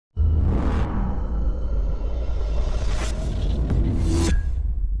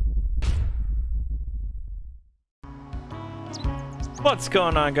What's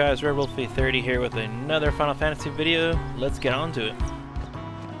going on, guys? RedWolfie30 here with another Final Fantasy video. Let's get on to it.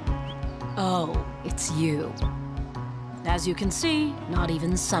 Oh, it's you. As you can see, not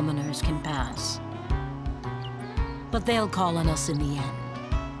even summoners can pass. But they'll call on us in the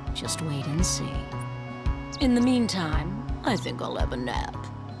end. Just wait and see. In the meantime, I think I'll have a nap.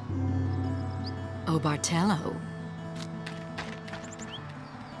 Oh, Bartello.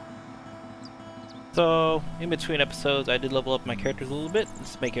 So, in between episodes, I did level up my characters a little bit.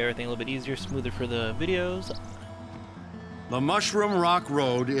 Just make everything a little bit easier, smoother for the videos. The Mushroom Rock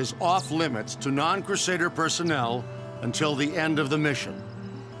Road is off-limits to non-Crusader personnel until the end of the mission.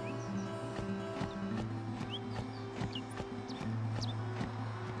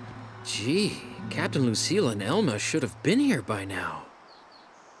 Gee, Captain Lucille and Elma should have been here by now.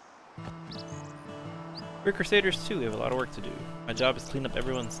 We're Crusaders too, we have a lot of work to do. My job is to clean up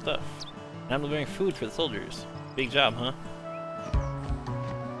everyone's stuff. And I'm delivering food for the soldiers. Big job, huh?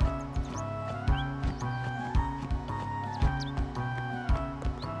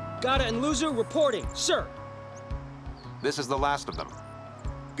 Gata and Luzu reporting, sir. This is the last of them.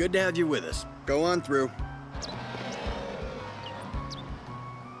 Good to have you with us. Go on through.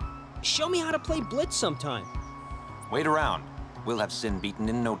 Show me how to play Blitz sometime. Wait around. We'll have Sin beaten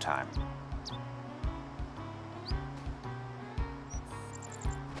in no time.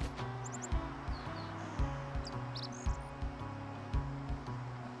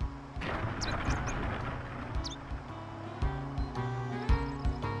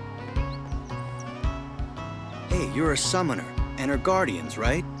 Hey, you're a summoner, and her guardians,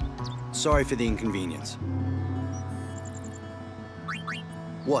 right? Sorry for the inconvenience.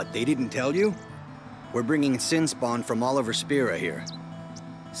 What, they didn't tell you? We're bringing Sin Spawn from all over Spira here.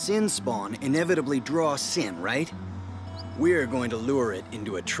 Sin Spawn inevitably draws Sin, right? We're going to lure it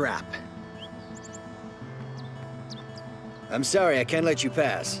into a trap. I'm sorry, I can't let you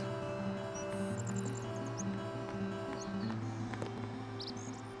pass.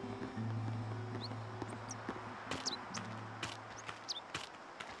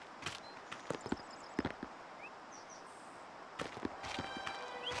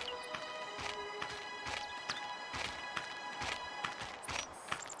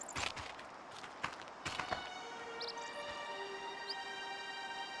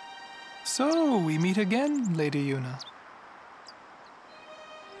 So, we meet again, Lady Yuna.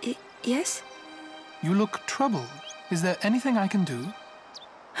 Yes? You look troubled. Is there anything I can do?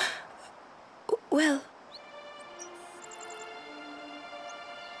 Well...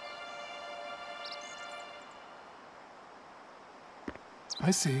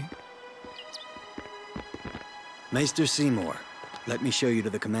 I see. Maester Seymour, let me show you to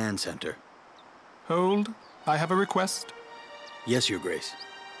the command center. Hold. I have a request. Yes, Your Grace.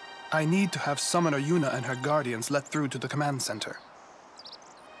 I need to have Summoner Yuna and her guardians let through to the command center.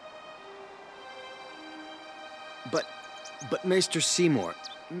 But Maester Seymour...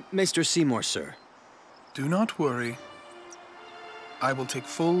 Maester Seymour, sir. Do not worry. I will take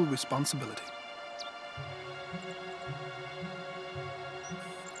full responsibility.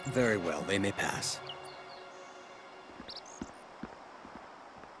 Very well, they may pass.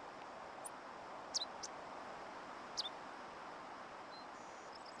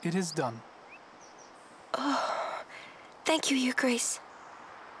 It is done. Oh, thank you, Your Grace.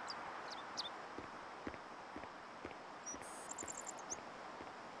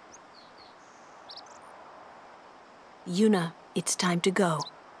 Yuna, it's time to go.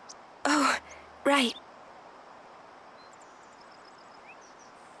 Oh, right.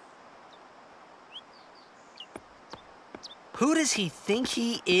 Who does he think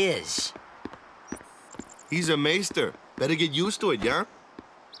he is? He's a maester. Better get used to it, yeah?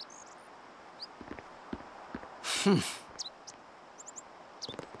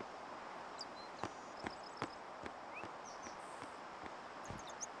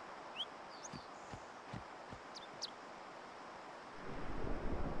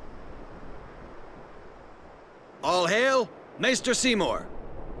 All hail, Maester Seymour!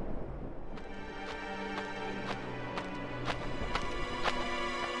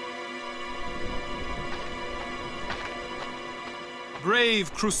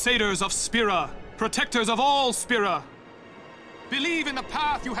 Brave Crusaders of Spira, protectors of all Spira. Believe in the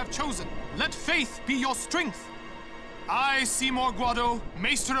path you have chosen. Let faith be your strength. I, Seymour Guado,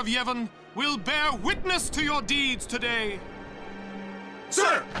 Maester of Yevon, will bear witness to your deeds today.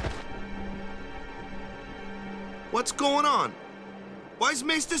 Sir! What's going on? Why is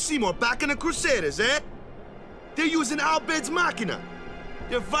Maester Seymour backing the Crusaders, eh? They're using Albed's Machina.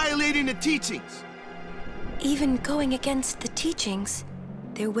 They're violating the teachings. Even going against the teachings,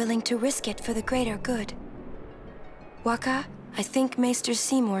 they're willing to risk it for the greater good. Waka, I think Maester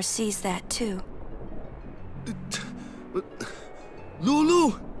Seymour sees that too.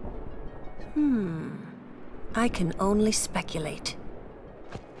 Lulu! I can only speculate.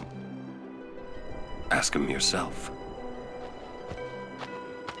 Ask him yourself.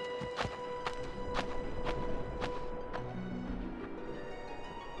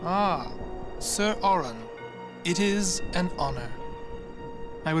 Ah, Sir Oran. It is an honor.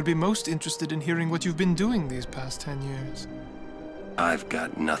 I would be most interested in hearing what you've been doing these past 10 years. I've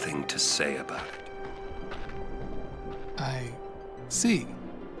got nothing to say about it. I see.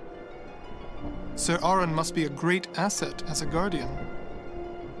 Sir Oran must be a great asset as a guardian.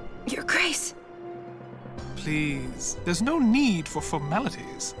 Your Grace! Please, there's no need for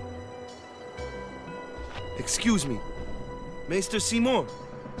formalities. Excuse me. Maester Seymour,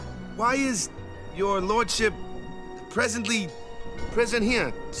 why is your lordship present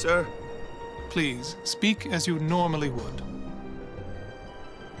here, sir? Please, speak as you normally would.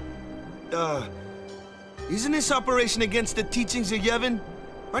 Isn't this operation against the teachings of Yevon?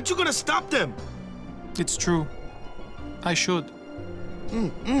 Aren't you gonna stop them? It's true. I should.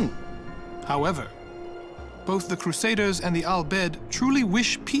 However, both the Crusaders and the Al Bhed truly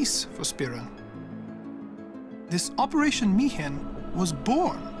wish peace for Spira. This Operation Mihen was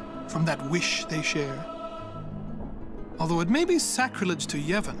born from that wish they share. Although it may be sacrilege to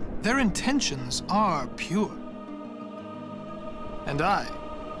Yevon, their intentions are pure. And I,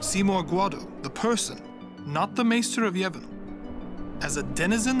 Seymour Guado, the person, not the Maester of Yevon, as a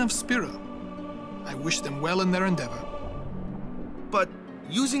denizen of Spira, I wish them well in their endeavor. But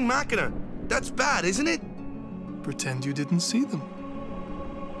using Machina, that's bad, isn't it? Pretend you didn't see them.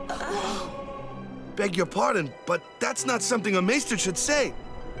 Beg your pardon, but that's not something a Maester should say.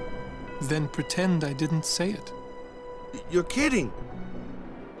 Then pretend I didn't say it. You're kidding.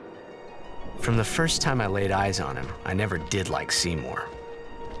 From the first time I laid eyes on him, I never did like Seymour.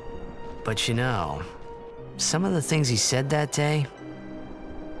 But you know, some of the things he said that day,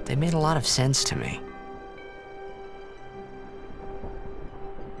 they made a lot of sense to me.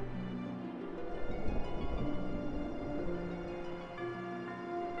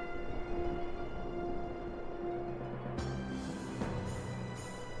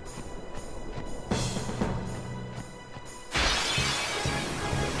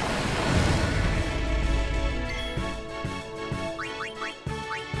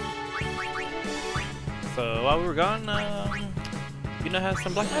 So while we were gone, Yuna has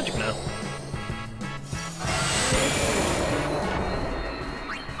some black magic now.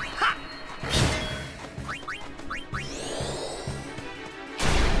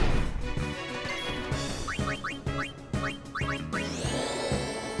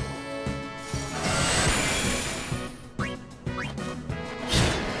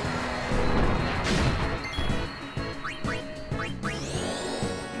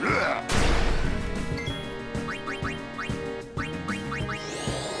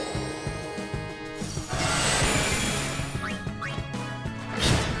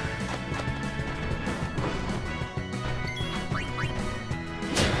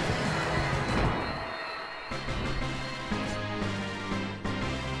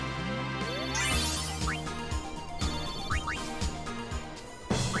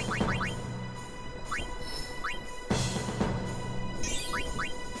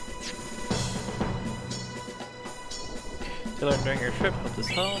 To learn during your trip, hope this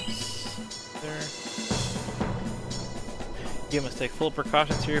helps. There. You must take full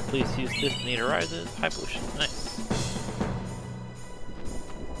precautions here. Please use this if need arises. High potion. Nice.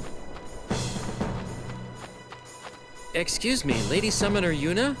 Excuse me, Lady Summoner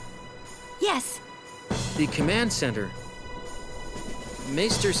Yuna? Yes. The command center.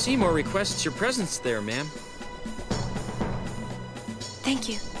 Maester Seymour requests your presence there, ma'am. Thank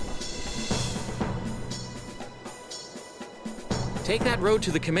you. Take that road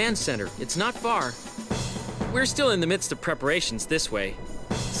to the command center. It's not far. We're still in the midst of preparations this way.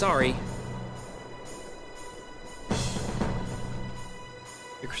 Sorry.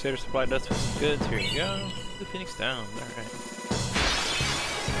 The Crusader supplied us with some goods. Here you go. The Phoenix down. Alright.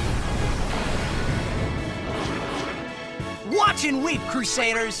 Watch and weep,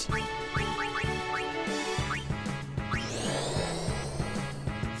 Crusaders!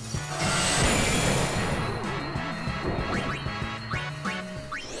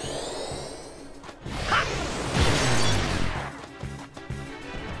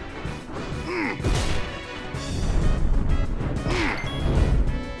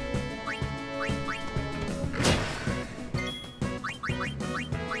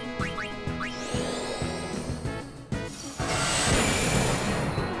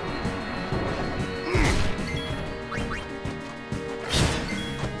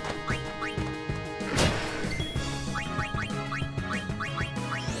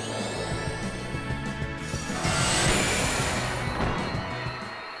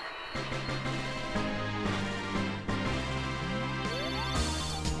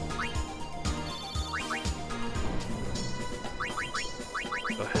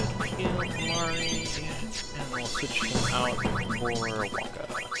 Go ahead and heal Mari, and we'll switch him out for Waka.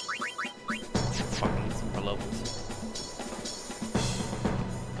 Waka needs some more levels.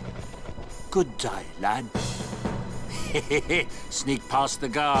 Good day, lad. Sneak past the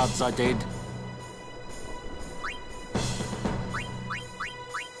guards, I did.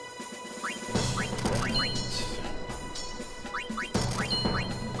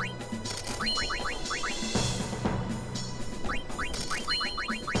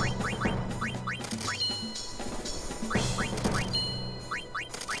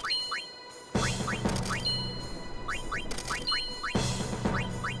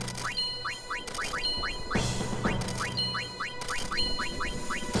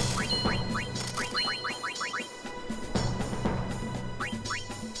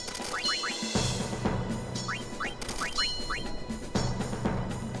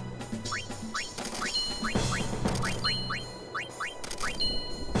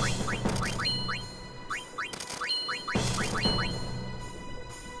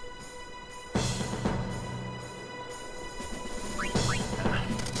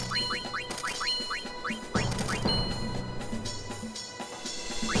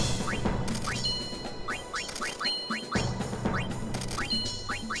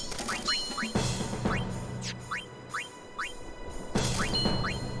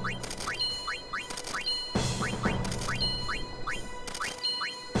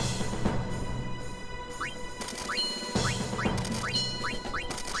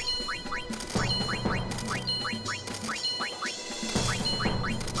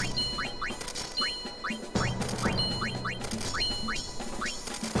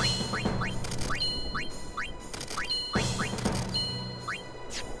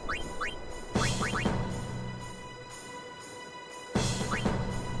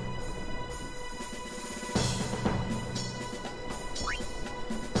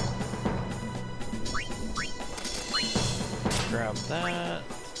 Grab that.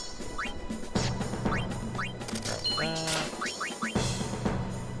 Grab that.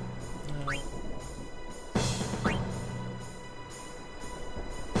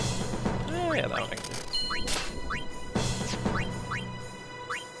 Oh yeah, that one I can do.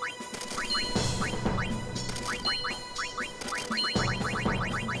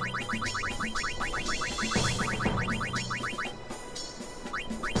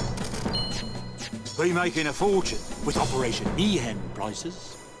 Be making a fortune with Operation Mayhem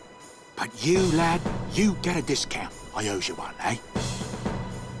prices. But you, lad, you get a discount. I owes you one, eh?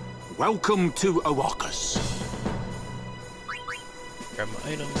 Welcome to Oakas. Grab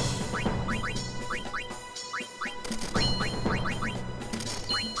my item.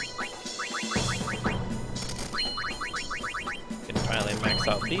 Can finally max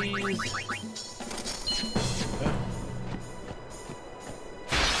out these.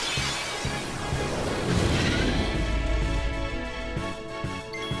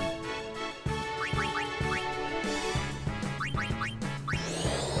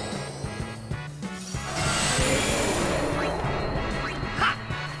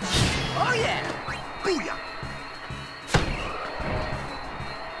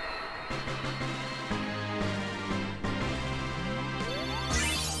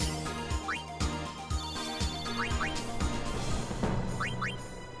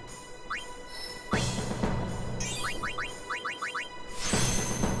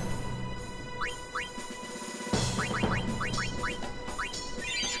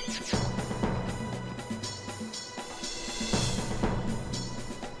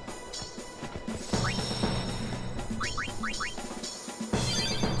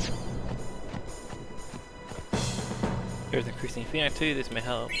 There's increasing feedback too, this may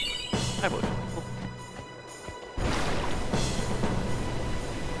help. Hi, boy. Cool.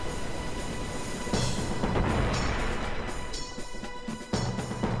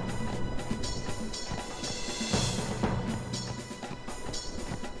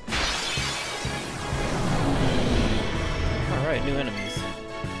 Alright, new enemies.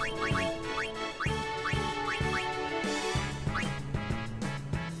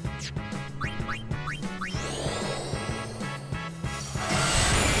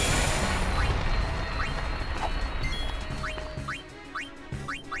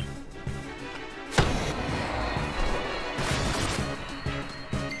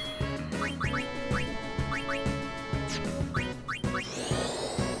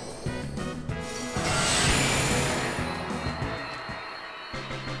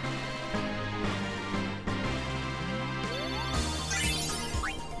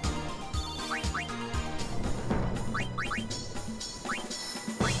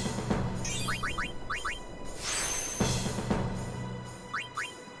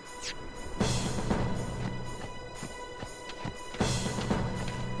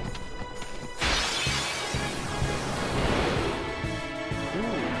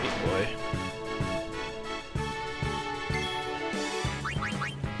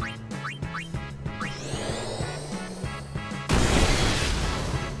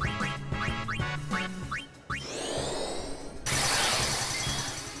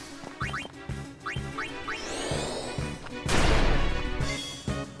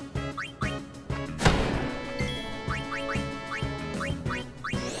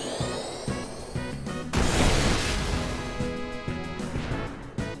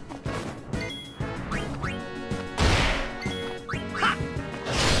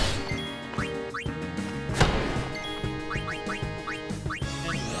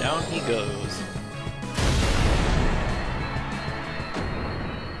 he goes.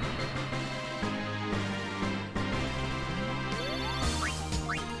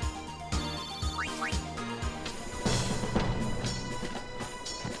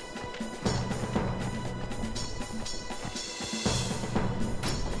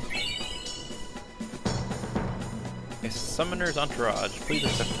 Summoner's entourage, please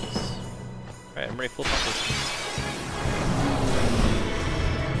accept this. Alright, I'm ready full competition.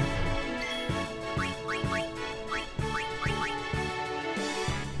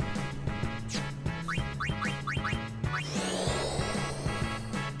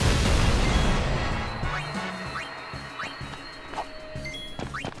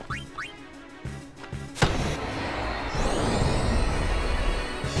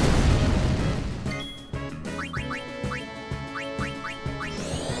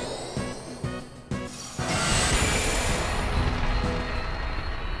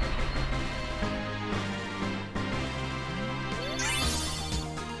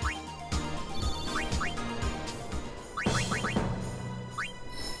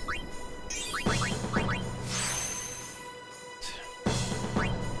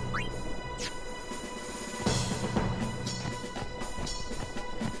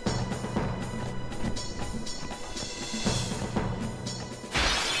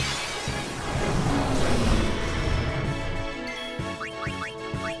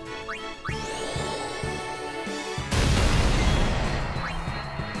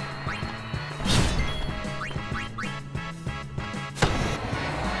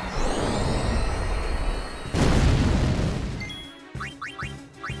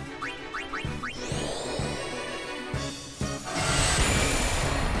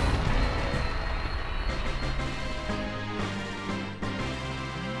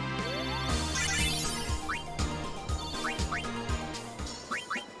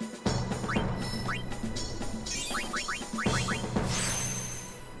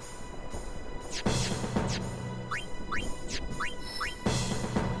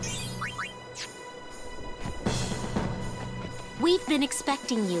 We've been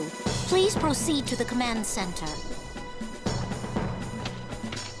expecting you. Please proceed to the command center.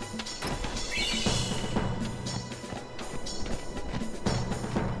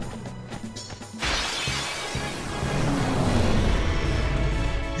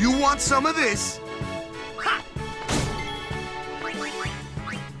 You want some of this?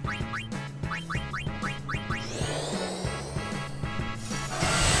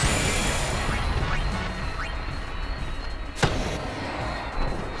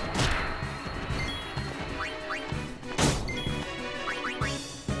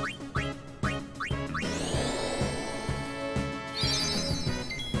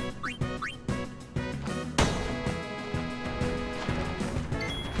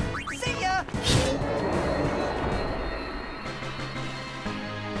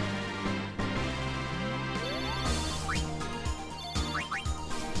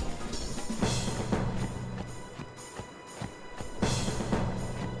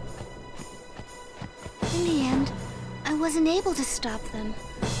 In the end, I wasn't able to stop them,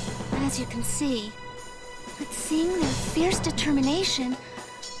 as you can see. But seeing their fierce determination,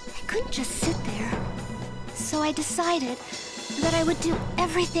 I couldn't just sit there. So I decided that I would do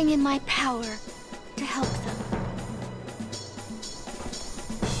everything in my power to help them.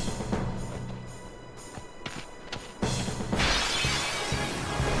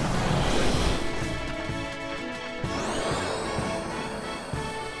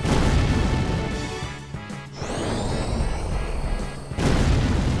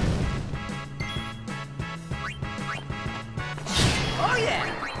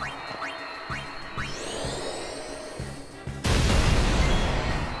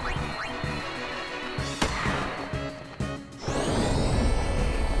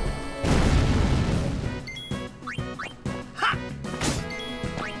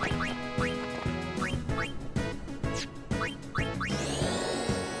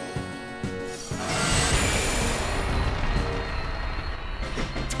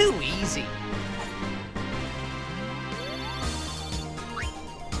 Too easy.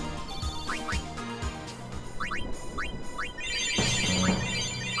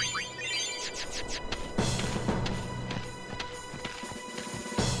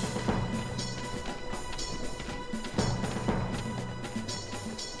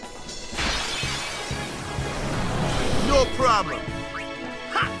 No problem.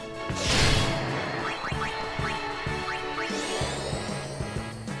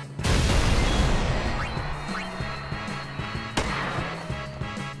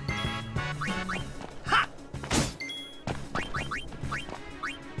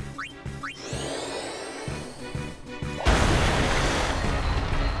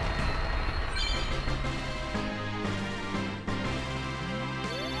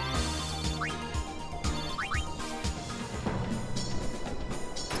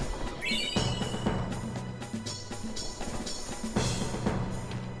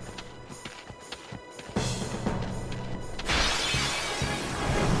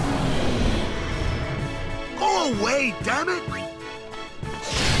 way, damn it!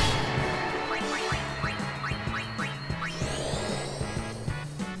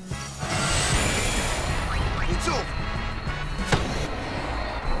 It's over.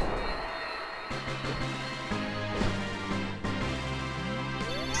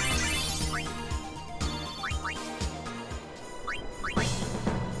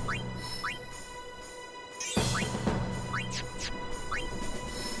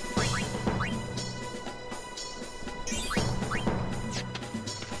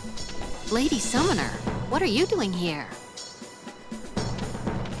 Lady Summoner, what are you doing here?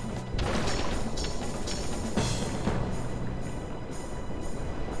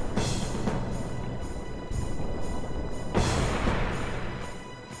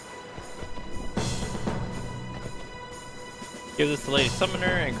 Give this to Lady Summoner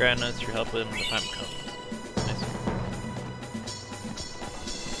and grant us your help when the time comes. Nice.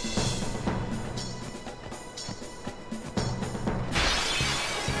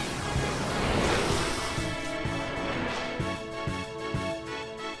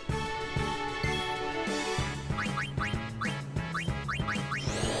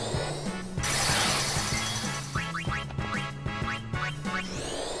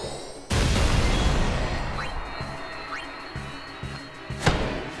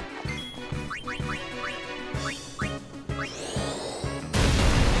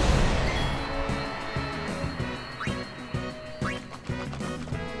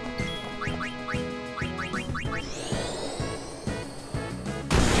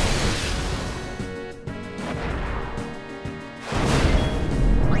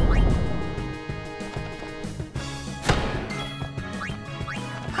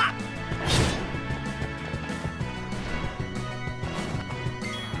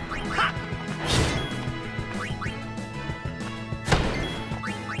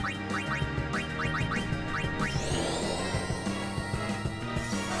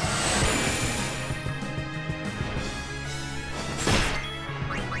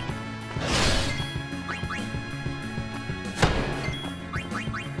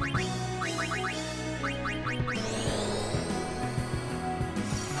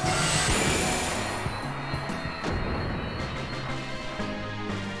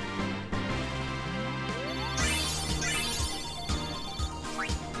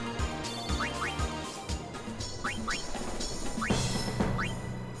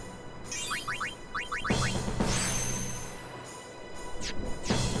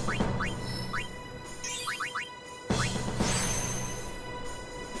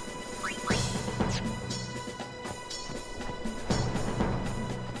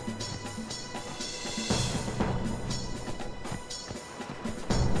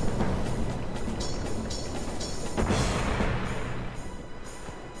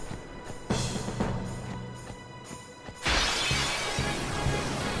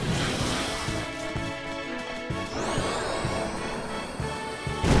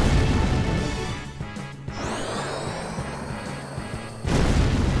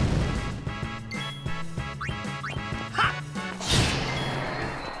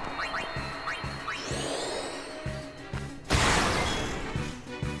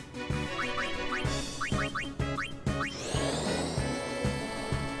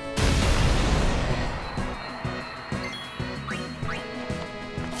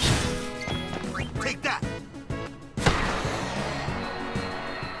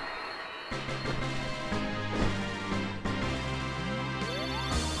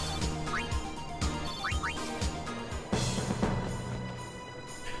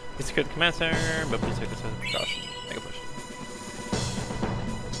 It's a good command center, but please take this as a precaution. Make a push.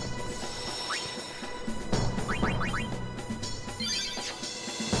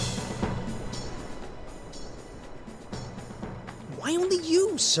 Why only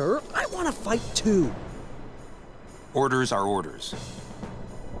you, sir? I want to fight too. Orders are orders.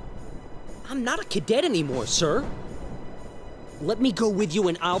 I'm not a cadet anymore, sir. Let me go with you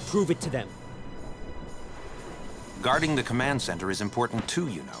and I'll prove it to them. Guarding the command center is important too,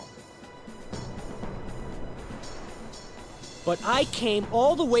 you know. But I came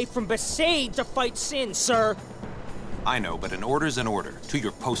all the way from Besaid to fight Sin, sir. I know, but an order's an order, to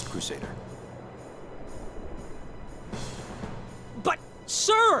your post, Crusader. But,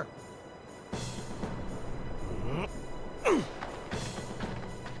 sir!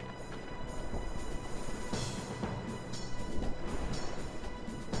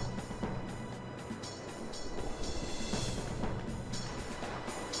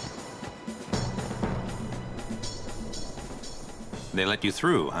 They let you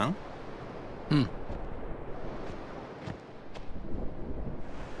through, huh?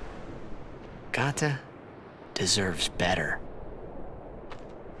 Gotta deserves better.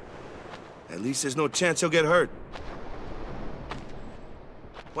 At least there's no chance he'll get hurt.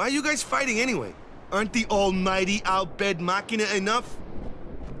 Why are you guys fighting anyway? Aren't the almighty Albed Machina enough?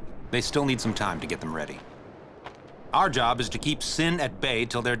 They still need some time to get them ready. Our job is to keep Sin at bay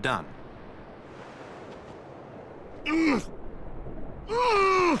till they're done.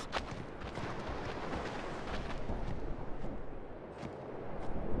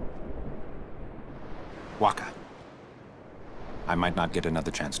 Waka. I might not get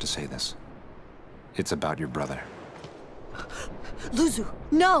another chance to say this. It's about your brother. Luzu,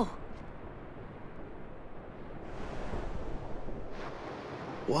 no!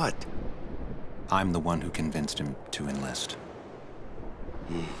 What? I'm the one who convinced him to enlist.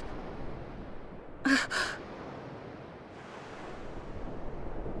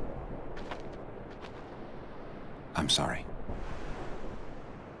 I'm sorry.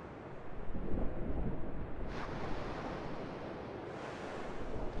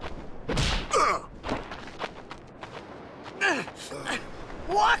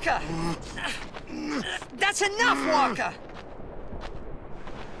 Waka! That's enough, Waka!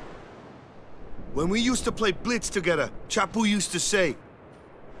 When we used to play Blitz together, Chappu used to say...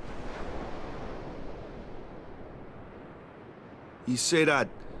 He said that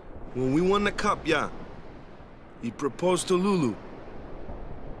when we won the cup, yeah, he proposed to Lulu.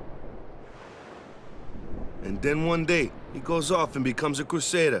 And then one day, he goes off and becomes a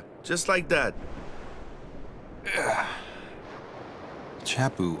crusader, just like that.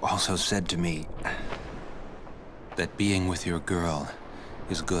 Chappu also said to me that being with your girl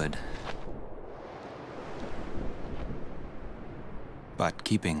is good. But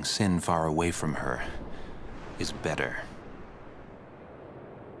keeping Sin far away from her is better.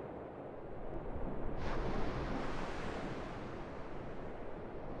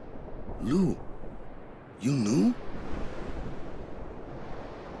 Lu, you knew?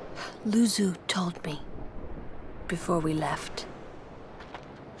 Luzu told me before we left.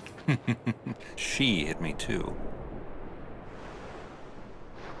 She hit me too.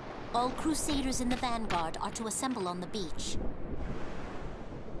 All crusaders in the vanguard are to assemble on the beach.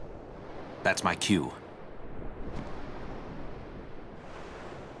 That's my cue.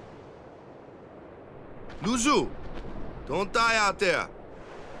 Luzu, don't die out there.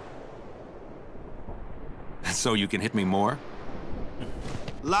 So you can hit me more?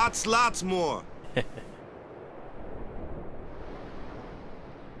 Lots more.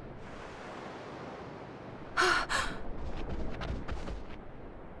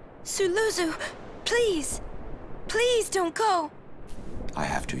 Luzu, please. Please don't go. I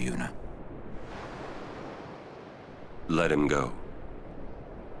have to, Yuna. Let him go.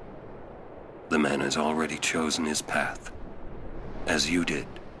 The man has already chosen his path, as you did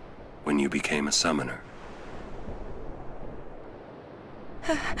when you became a summoner.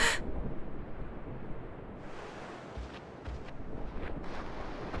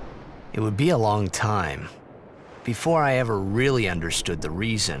 It would be a long time before I ever really understood the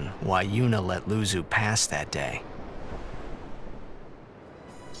reason why Yuna let Luzu pass that day.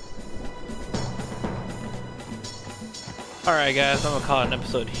 Alright guys, I'm gonna call it an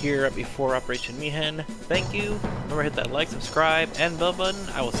episode here right before Operation Mi'ihen. Thank you. Remember to hit that like, subscribe, and bell button.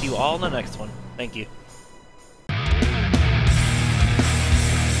 I will see you all in the next one. Thank you.